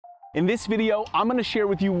In this video, I'm going to share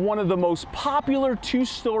with you one of the most popular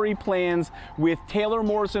two-story plans with Taylor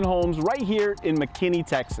Morrison Homes right here in McKinney,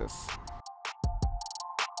 Texas.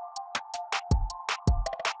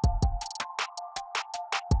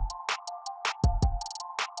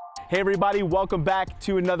 Hey everybody, welcome back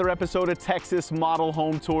to another episode of Texas Model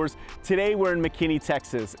Home Tours. Today we're in McKinney,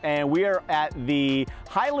 Texas, and we are at the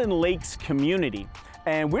Highland Lakes community.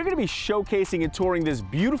 And we're gonna be showcasing and touring this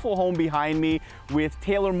beautiful home behind me with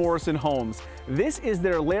Taylor Morrison Homes. This is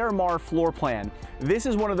their Larimar floor plan. This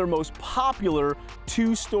is one of their most popular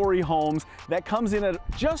two-story homes that comes in at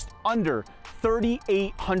just under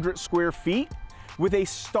 3,800 square feet with a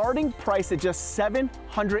starting price at just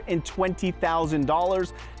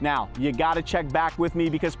 $720,000. Now, you gotta check back with me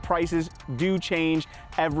because prices do change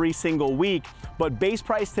every single week, but base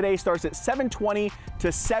price today starts at $720,000 to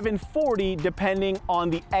 $740,000 depending on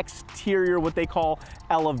the exterior, what they call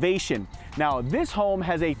elevation. Now, this home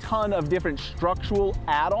has a ton of different structural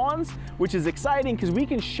add-ons, which is exciting because we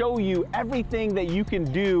can show you everything that you can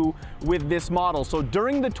do with this model. So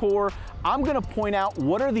during the tour, I'm gonna point out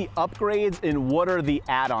what are the upgrades and what are the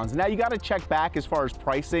add-ons. Now you gotta check back as far as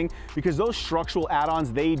pricing because those structural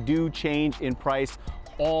add-ons, they do change in price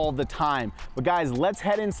all the time. But guys, let's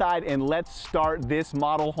head inside and let's start this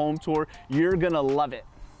model home tour. You're gonna love it.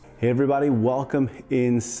 Hey everybody, welcome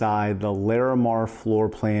inside the Larimar floor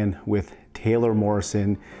plan with Taylor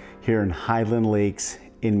Morrison here in Highland Lakes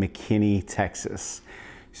in McKinney, Texas.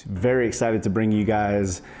 Very excited to bring you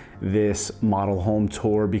guys this model home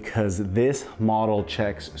tour because this model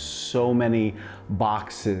checks so many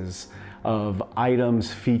boxes of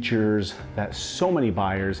items, features that so many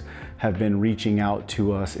buyers have been reaching out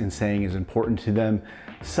to us and saying is important to them,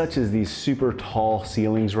 such as these super tall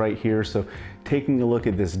ceilings right here. So taking a look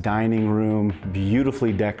at this dining room,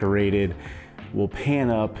 beautifully decorated, we'll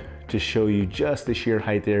pan up to show you just the sheer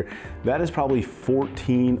height there. That is probably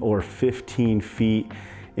 14 or 15 feet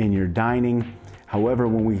in your dining. However,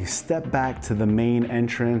 when we step back to the main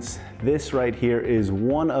entrance, this right here is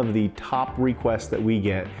one of the top requests that we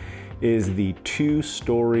get is the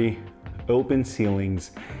two-story open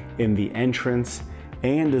ceilings in the entrance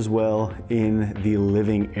and as well in the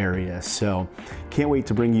living area. So can't wait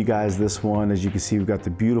to bring you guys this one. As you can see, we've got the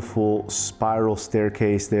beautiful spiral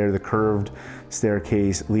staircase there, the curved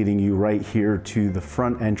staircase leading you right here to the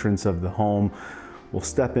front entrance of the home. We'll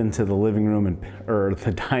step into the living room or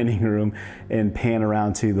the dining room and pan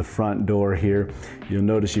around to the front door here. You'll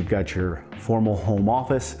notice you've got your formal home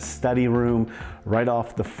office, study room right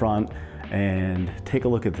off the front. And take a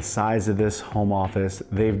look at the size of this home office.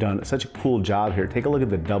 They've done such a cool job here. Take a look at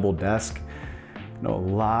the double desk. You know, a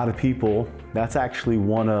lot of people, that's actually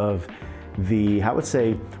one of the, I would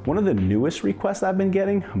say, one of the newest requests I've been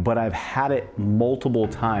getting, but I've had it multiple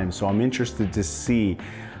times. So I'm interested to see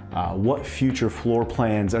what future floor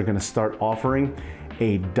plans are gonna start offering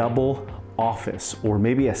a double office or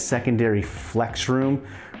maybe a secondary flex room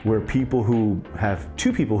where people who have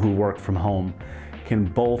two people who work from home can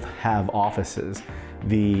both have offices.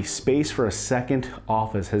 The space for a second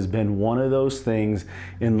office has been one of those things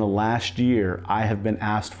in the last year I have been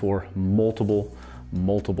asked for multiple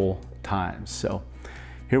times. So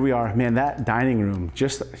here we are, man, that dining room,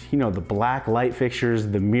 just, you know, the black light fixtures,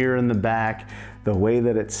 the mirror in the back, the way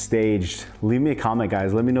that it's staged. Leave me a comment,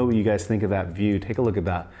 guys. Let me know what you guys think of that view. Take a look at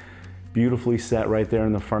that. Beautifully set right there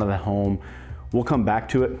in the front of the home. We'll come back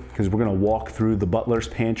to it because we're gonna walk through the butler's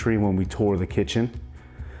pantry when we tour the kitchen.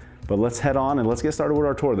 But let's head on and let's get started with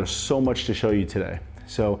our tour. There's so much to show you today.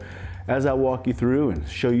 So as I walk you through and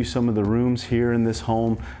show you some of the rooms here in this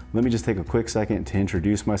home, let me just take a quick second to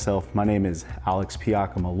introduce myself. My name is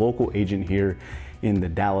Piech. I'm a local agent here in the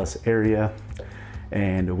Dallas area.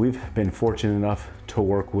 And we've been fortunate enough to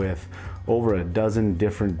work with over a dozen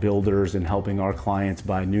different builders in helping our clients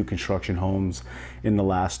buy new construction homes in the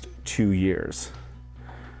last 2 years.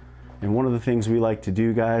 And one of the things we like to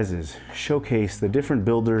do, guys, is showcase the different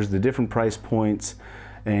builders, the different price points,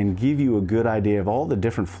 and give you a good idea of all the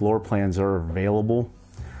different floor plans that are available.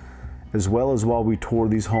 As well as while we tour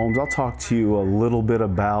these homes, I'll talk to you a little bit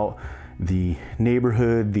about the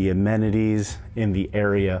neighborhood, the amenities in the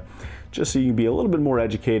area, just so you can be a little bit more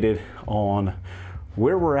educated on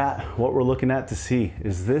where we're at, what we're looking at to see,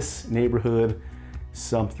 is this neighborhood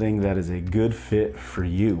something that is a good fit for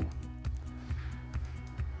you?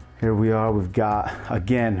 Here we are, we've got,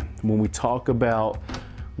 again, when we talk about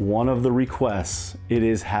one of the requests, it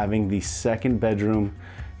is having the second bedroom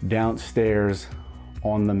downstairs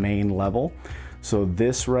on the main level. So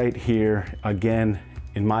this right here, again,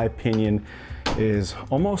 in my opinion, is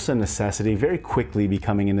almost a necessity, very quickly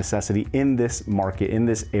becoming a necessity in this market, in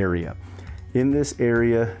this area. in this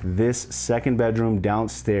area, this second bedroom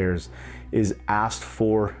downstairs is asked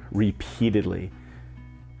for repeatedly.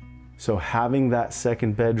 So having that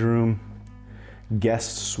second bedroom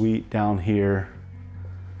guest suite down here,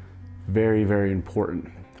 very, very important.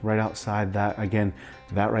 Right outside that, again,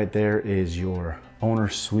 that right there is your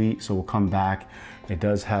owner's suite. So we'll come back. It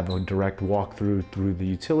does have a direct walkthrough through the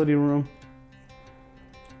utility room.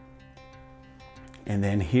 And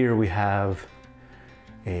then here we have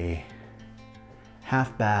a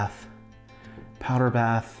half bath, powder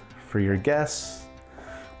bath for your guests,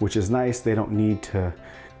 which is nice. They don't need to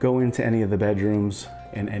go into any of the bedrooms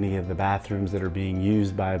and any of the bathrooms that are being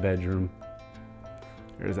used by a bedroom.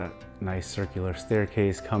 There's that nice circular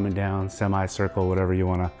staircase coming down, semicircle, whatever you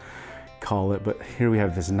want to call it. But here we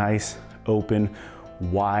have this nice, open,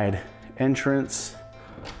 wide entrance.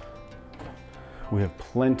 We have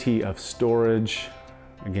plenty of storage,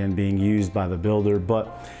 again, being used by the builder,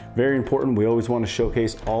 but very important. We always want to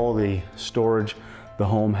showcase all the storage the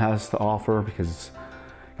home has to offer because,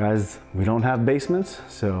 guys, we don't have basements,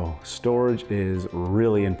 so storage is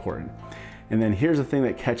really important. And then here's the thing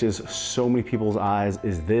that catches so many people's eyes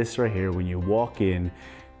is this right here. When you walk in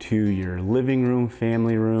to your living room,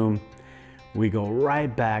 family room, we go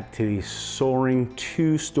right back to these soaring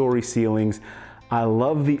 2-story ceilings. I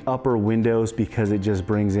love the upper windows because it just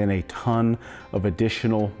brings in a ton of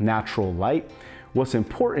additional natural light. What's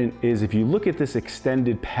important is if you look at this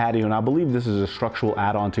extended patio, and I believe this is a structural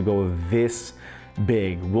add-on to go this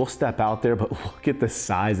big. We'll step out there, but look at the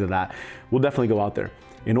size of that. We'll definitely go out there.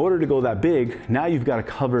 In order to go that big, now you've got a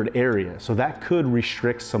covered area. So that could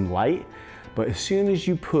restrict some light, but as soon as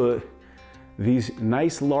you put these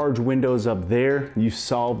nice large windows up there, you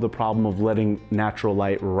solve the problem of letting natural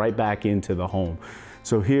light right back into the home.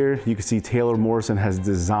 So here you can see Taylor Morrison has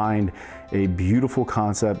designed a beautiful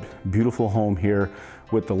concept, beautiful home here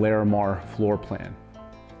with the Larimar floor plan.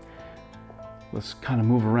 Let's kind of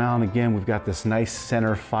move around again. We've got this nice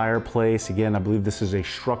center fireplace. Again, I believe this is a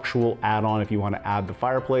structural add-on if you want to add the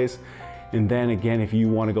fireplace. And then again, if you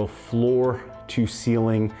want to go floor to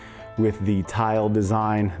ceiling with the tile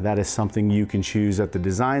design, that is something you can choose at the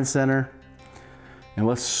design center. And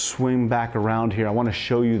let's swing back around here. I want to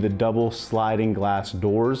show you the double sliding glass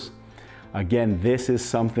doors. Again, this is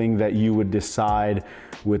something that you would decide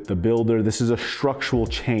with the builder. This is a structural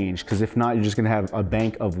change because if not, you're just gonna have a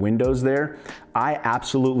bank of windows there. I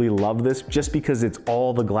absolutely love this just because it's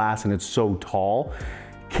all the glass and it's so tall.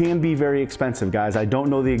 Can be very expensive, guys. I don't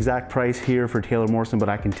know the exact price here for Taylor Morrison, but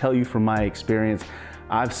I can tell you from my experience,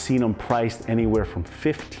 I've seen them priced anywhere from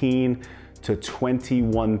 $15,000 to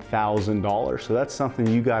 $21,000. So that's something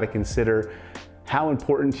you got to consider. How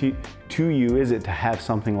important to you is it to have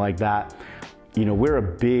something like that? You know, we're a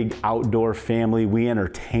big outdoor family. We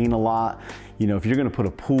entertain a lot. You know, if you're gonna put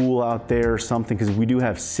a pool out there or something, because we do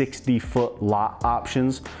have 60-foot lot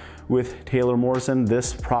options with Taylor Morrison.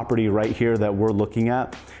 This property right here that we're looking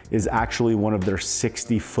at is actually one of their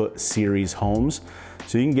 60-foot series homes.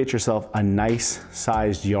 So you can get yourself a nice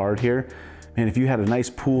sized yard here. And if you had a nice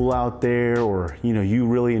pool out there, or you know, you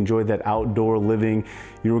really enjoyed that outdoor living,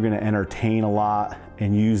 you were gonna entertain a lot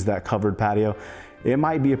and use that covered patio, it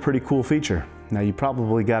might be a pretty cool feature. Now you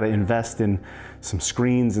probably gotta invest in some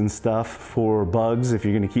screens and stuff for bugs if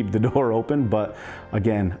you're gonna keep the door open, but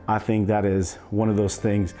again, I think that is one of those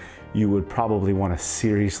things you would probably wanna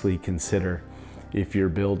seriously consider if you're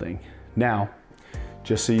building. Now,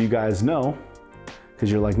 just so you guys know,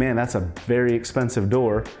 because you're like, man, that's a very expensive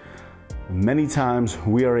door. Many times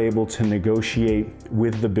we are able to negotiate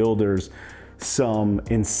with the builders some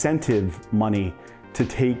incentive money to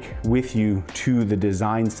take with you to the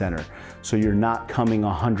design center. So you're not coming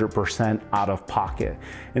 100% out of pocket.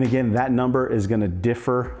 And again, that number is gonna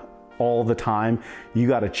differ all the time. You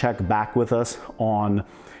gotta check back with us on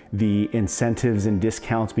the incentives and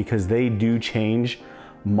discounts because they do change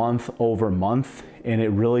month over month. And it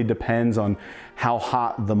really depends on how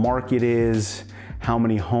hot the market is, how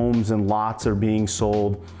many homes and lots are being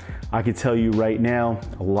sold. I can tell you right now,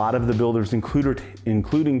 a lot of the builders,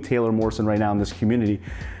 including Taylor Morrison right now in this community,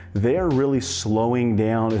 they're really slowing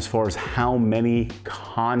down as far as how many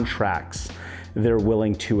contracts they're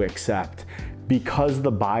willing to accept. Because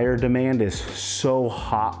the buyer demand is so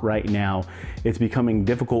hot right now, it's becoming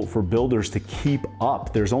difficult for builders to keep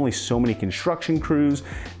up. There's only so many construction crews.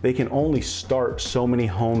 They can only start so many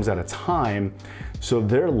homes at a time. So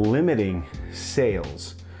they're limiting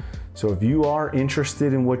sales. So if you are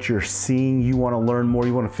interested in what you're seeing, you want to learn more,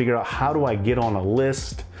 you want to figure out how do I get on a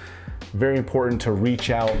list, very important to reach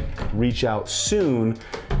out soon,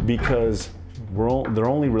 because they're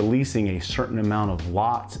only releasing a certain amount of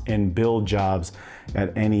lots and build jobs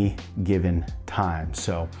at any given time.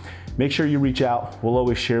 So make sure you reach out. We'll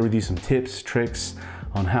always share with you some tips, tricks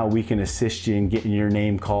on how we can assist you in getting your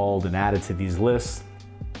name called and added to these lists.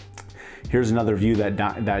 Here's another view, that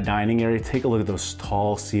dining area. Take a look at those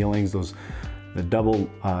tall ceilings, the double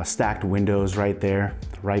stacked windows right there,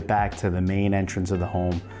 right back to the main entrance of the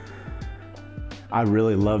home. I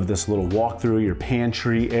really love this little walkthrough, your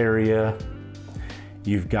pantry area.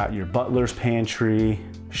 You've got your butler's pantry.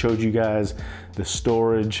 Showed you guys the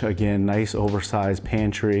storage. Again, nice oversized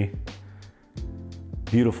pantry.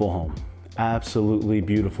 Beautiful home, absolutely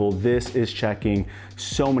beautiful. This is checking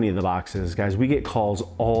so many of the boxes. Guys, we get calls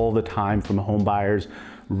all the time from home buyers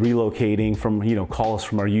relocating, from, calls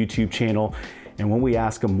from our YouTube channel. And when we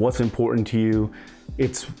ask them what's important to you,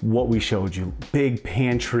 it's what we showed you. Big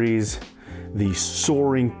pantries, the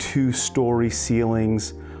soaring 2-story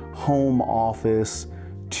ceilings, home office,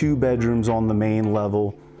 2 bedrooms on the main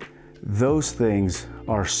level. Those things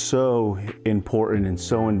are so important and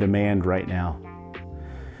so in demand right now.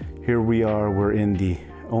 Here we are, we're in the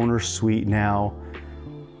owner suite now.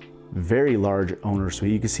 Very large owner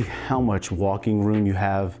suite. You can see how much walking room you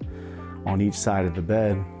have on each side of the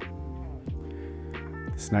bed.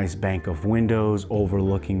 This nice bank of windows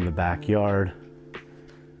overlooking the backyard.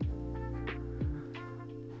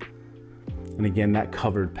 And again, that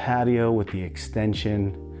covered patio with the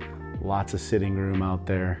extension, lots of sitting room out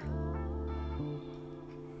there.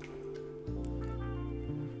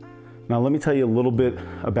 Now let me tell you a little bit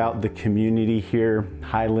about the community here,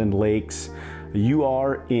 Highland Lakes. You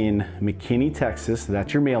are in McKinney, Texas.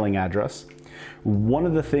 That's your mailing address. One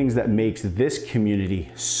of the things that makes this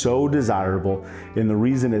community so desirable, and the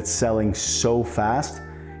reason it's selling so fast,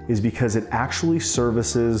 is because it actually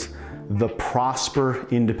services the Prosper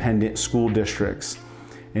Independent School Districts.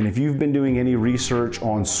 And if you've been doing any research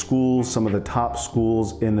on schools, some of the top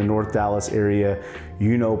schools in the North Dallas area,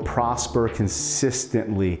 you know Prosper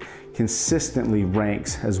consistently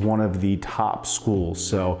ranks as one of the top schools.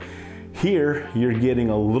 So here you're getting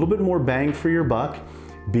a little bit more bang for your buck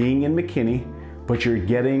being in McKinney, but you're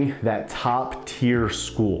getting that top tier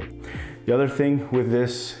school. The other thing with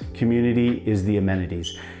this community is the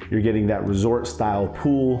amenities. You're getting that resort style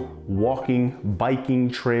pool, walking, biking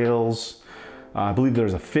trails. I believe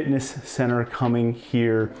there's a fitness center coming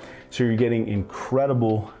here. So you're getting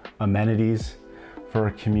incredible amenities for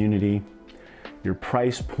a community. Your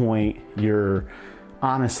price point,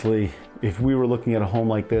 honestly, if we were looking at a home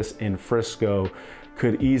like this in Frisco,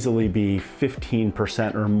 could easily be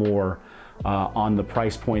 15% or more on the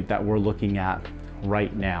price point that we're looking at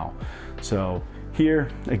right now. So here,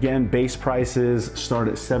 again, base prices start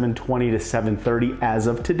at $720 to $730 as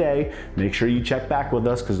of today. Make sure you check back with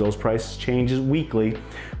us because those prices change weekly.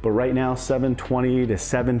 But right now, $720 to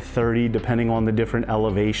 $730, depending on the different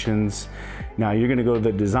elevations. Now you're gonna go to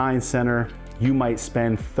the design center. You might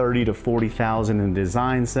spend $30,000 to $40,000 in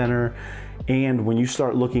design center. And when you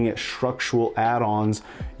start looking at structural add-ons,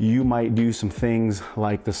 you might do some things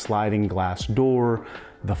like the sliding glass door,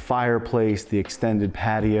 the fireplace, the extended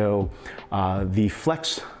patio, the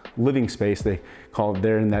flex living space, they call it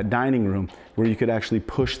there in that dining room, where you could actually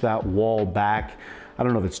push that wall back. I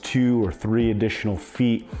don't know if it's 2 or 3 additional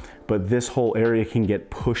feet, but this whole area can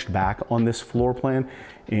get pushed back on this floor plan.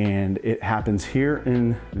 And it happens here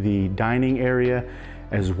in the dining area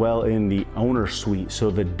as well in the owner suite.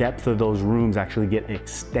 So the depth of those rooms actually get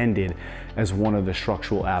extended as one of the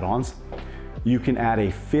structural add-ons. You can add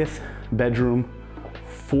a 5th bedroom,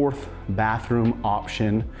 4th bathroom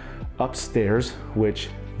option upstairs, which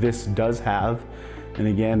this does have. And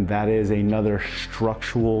again, that is another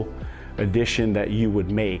structural addition that you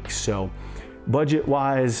would make. So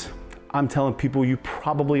budget-wise, I'm telling people you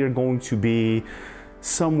probably are going to be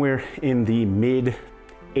somewhere in the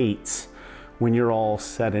mid-8s when you're all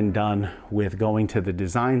said and done with going to the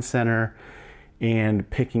design center and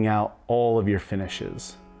picking out all of your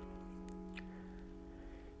finishes.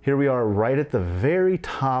 Here we are right at the very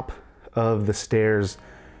top of the stairs.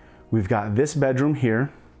 We've got this bedroom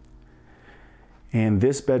here, and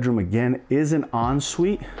this bedroom again is an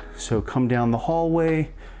ensuite. So come down the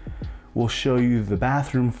hallway. We'll show you the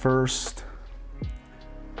bathroom first.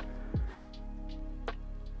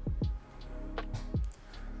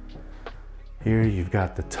 Here you've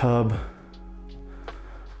got the tub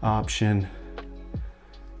option,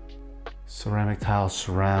 ceramic tile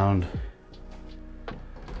surround,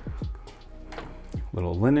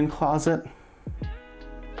 little linen closet.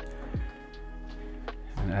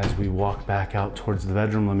 And as we walk back out towards the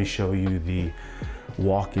bedroom, let me show you the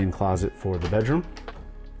walk-in closet for the bedroom.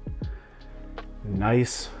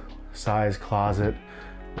 Nice size closet,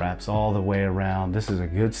 wraps all the way around. This is a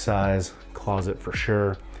good size closet for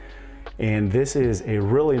sure. And this is a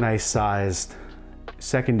really nice sized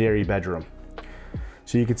secondary bedroom.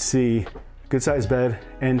 So you can see good sized bed,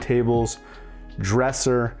 end tables,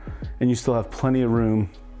 dresser, and you still have plenty of room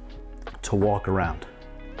to walk around.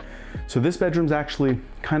 So this bedroom's actually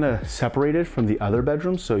kind of separated from the other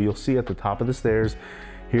bedrooms. So you'll see at the top of the stairs,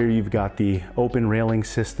 here you've got the open railing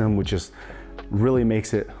system, which just really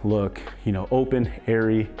makes it look, you know, open,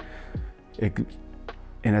 airy.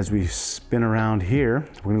 And as we spin around here,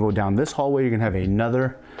 we're gonna go down this hallway. You're gonna have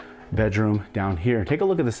another bedroom down here. Take a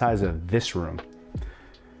look at the size of this room.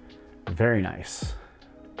 Very nice.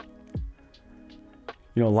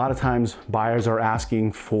 You know, a lot of times buyers are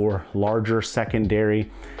asking for larger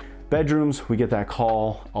secondary bedrooms. We get that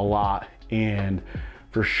call a lot, and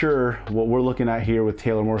for sure what we're looking at here with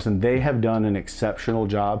Taylor Morrison, they have done an exceptional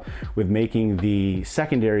job with making the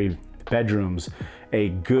secondary bedrooms a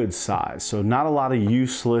good size. So not a lot of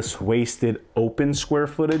useless, wasted open square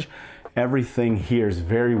footage. Everything here is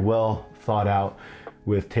very well thought out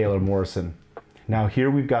with Taylor Morrison. Now here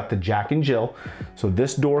we've got the Jack and Jill. So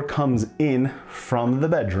this door comes in from the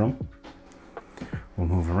bedroom. We'll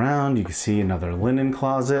move around. You can see another linen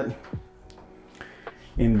closet.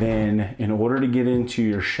 And then in order to get into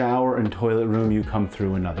your shower and toilet room, you come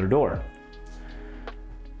through another door.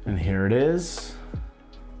 And here it is.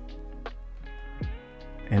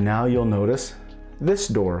 And now you'll notice this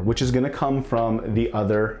door, which is gonna come from the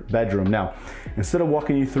other bedroom. Now, instead of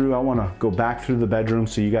walking you through, I wanna go back through the bedroom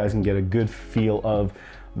so you guys can get a good feel of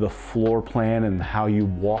the floor plan and how you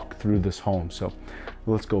walk through this home. So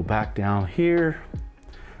let's go back down here,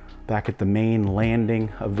 back at the main landing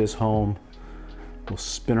of this home. We'll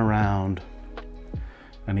spin around.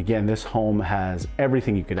 And again, this home has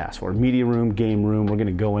everything you could ask for. Media room, game room. We're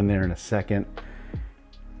gonna go in there in a second.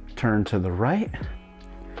 Turn to the right.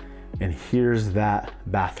 And here's that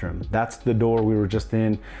bathroom. That's the door we were just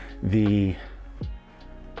in. The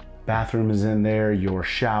bathroom is in there, your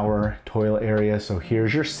shower, toilet area. So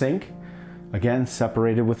here's your sink. Again,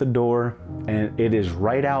 separated with a door, and it is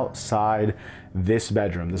right outside this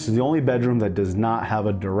bedroom. This is the only bedroom that does not have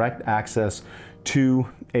a direct access to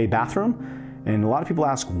a bathroom. And a lot of people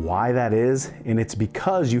ask why that is, and it's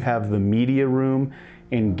because you have the media room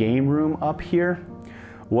and game room up here.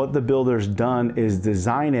 What the builder's done is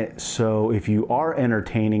design it so if you are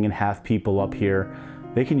entertaining and have people up here,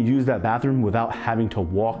 they can use that bathroom without having to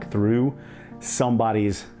walk through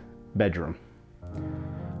somebody's bedroom.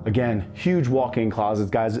 Again, huge walk-in closets.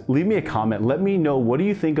 Guys, leave me a comment. Let me know, what do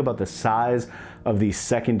you think about the size of these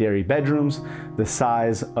secondary bedrooms, the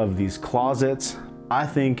size of these closets? I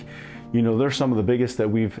think, you know, they're some of the biggest that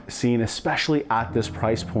we've seen, especially at this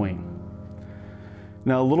price point.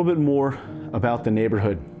 Now, a little bit more about the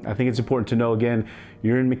neighborhood. I think it's important to know, again,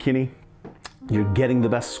 you're in McKinney, you're getting the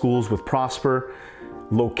best schools with Prosper.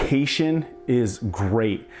 Location is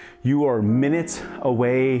great. You are minutes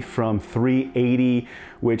away from 380,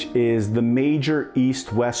 which is the major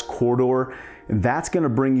east-west corridor. That's gonna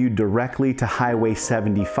bring you directly to Highway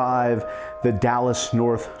 75, the Dallas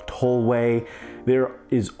North Tollway. There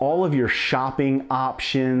is all of your shopping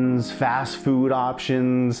options, fast food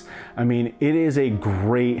options. I mean, it is a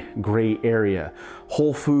great, great area.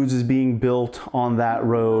 Whole Foods is being built on that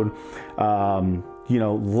road. You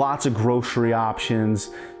know, lots of grocery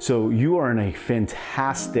options. So you are in a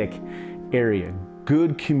fantastic area,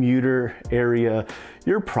 good commuter area.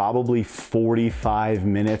 You're probably 45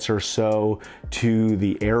 minutes or so to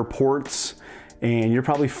the airports, and you're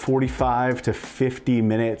probably 45 to 50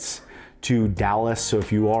 minutes to Dallas. So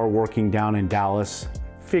if you are working down in Dallas,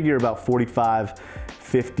 figure about 45,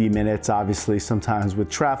 50 minutes. Obviously, sometimes with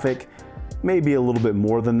traffic, maybe a little bit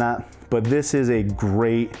more than that, but this is a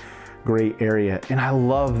great area. And I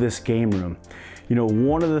love this game room. You know,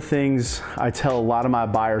 one of the things I tell a lot of my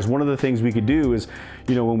buyers, one of the things we could do is,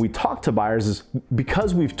 you know, when we talk to buyers, is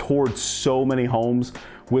because we've toured so many homes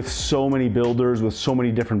with so many builders, with so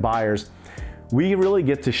many different buyers, we really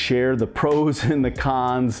get to share the pros and the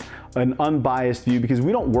cons, an unbiased view, because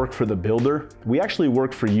we don't work for the builder. We actually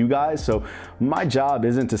work for you guys. So my job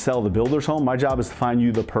isn't to sell the builder's home. My job is to find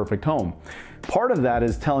you the perfect home. Part of that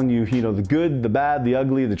is telling you, you know, the good, the bad, the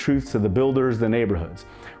ugly, the truths of the builders, the neighborhoods.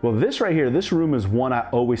 Well, this right here, this room is one I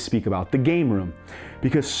always speak about, the game room,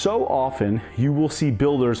 because so often you will see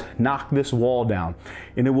builders knock this wall down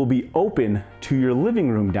and it will be open to your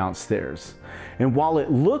living room downstairs. And while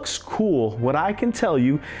it looks cool, what I can tell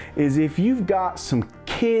you is if you've got some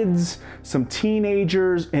kids, some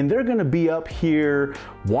teenagers, and they're gonna be up here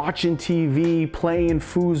watching TV, playing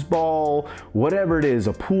foosball, whatever it is,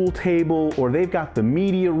 a pool table, or they've got the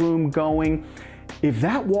media room going. If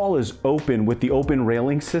that wall is open with the open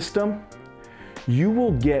railing system, you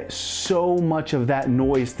will get so much of that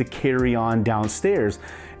noise to carry on downstairs.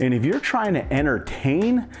 And if you're trying to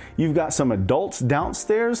entertain, you've got some adults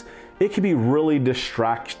downstairs, it can be really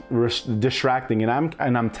distracting. And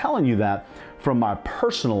I'm telling you that from my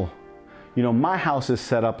personal, my house is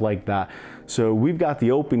set up like that. So we've got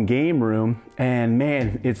the open game room, and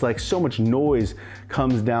man, it's like so much noise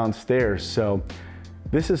comes downstairs. So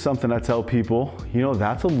this is something I tell people,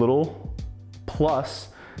 that's a little plus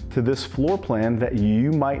to this floor plan that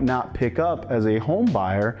you might not pick up as a home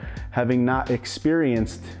buyer, having not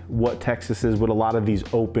experienced what Texas is with a lot of these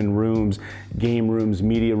open rooms, game rooms,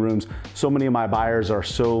 media rooms. So many of my buyers are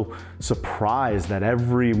so surprised that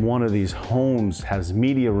every one of these homes has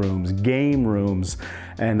media rooms, game rooms,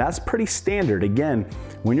 and that's pretty standard. Again,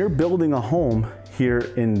 when you're building a home here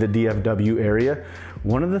in the DFW area,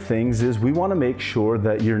 one of the things is we want to make sure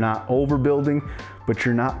that you're not overbuilding, but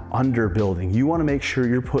you're not underbuilding. You want to make sure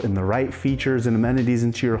you're putting the right features and amenities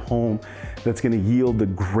into your home that's going to yield a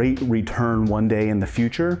great return one day in the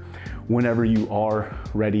future whenever you are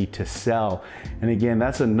ready to sell. And again,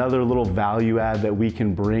 that's another little value add that we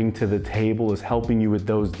can bring to the table, is helping you with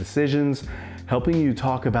those decisions, helping you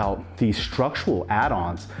talk about these structural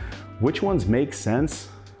add-ons. Which ones make sense?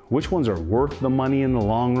 Which ones are worth the money in the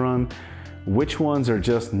long run? Which ones are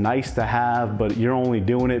just nice to have, but you're only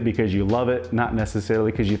doing it because you love it, not necessarily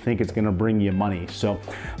because you think it's gonna bring you money. So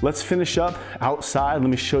let's finish up outside. Let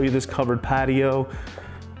me show you this covered patio.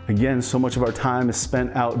 Again, so much of our time is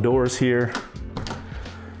spent outdoors here.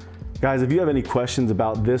 Guys, if you have any questions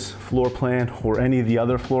about this floor plan or any of the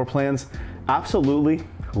other floor plans, absolutely,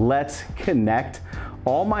 let's connect.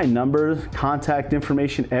 All my numbers, contact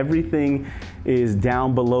information, everything is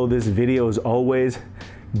down below this video as always.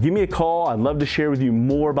 Give me a call. I'd love to share with you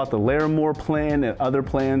more about the Larimar plan and other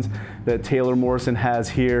plans that Taylor Morrison has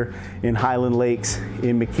here in Highland Lakes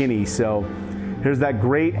in McKinney. So here's that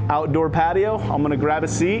great outdoor patio. I'm gonna grab a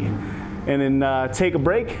seat and then take a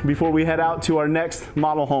break before we head out to our next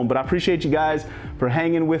model home. But I appreciate you guys for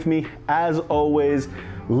hanging with me. As always,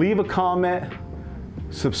 leave a comment,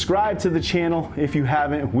 subscribe to the channel if you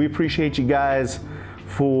haven't. We appreciate you guys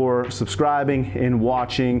for subscribing and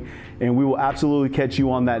watching, and we will absolutely catch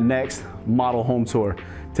you on that next model home tour.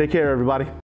 Take care, everybody.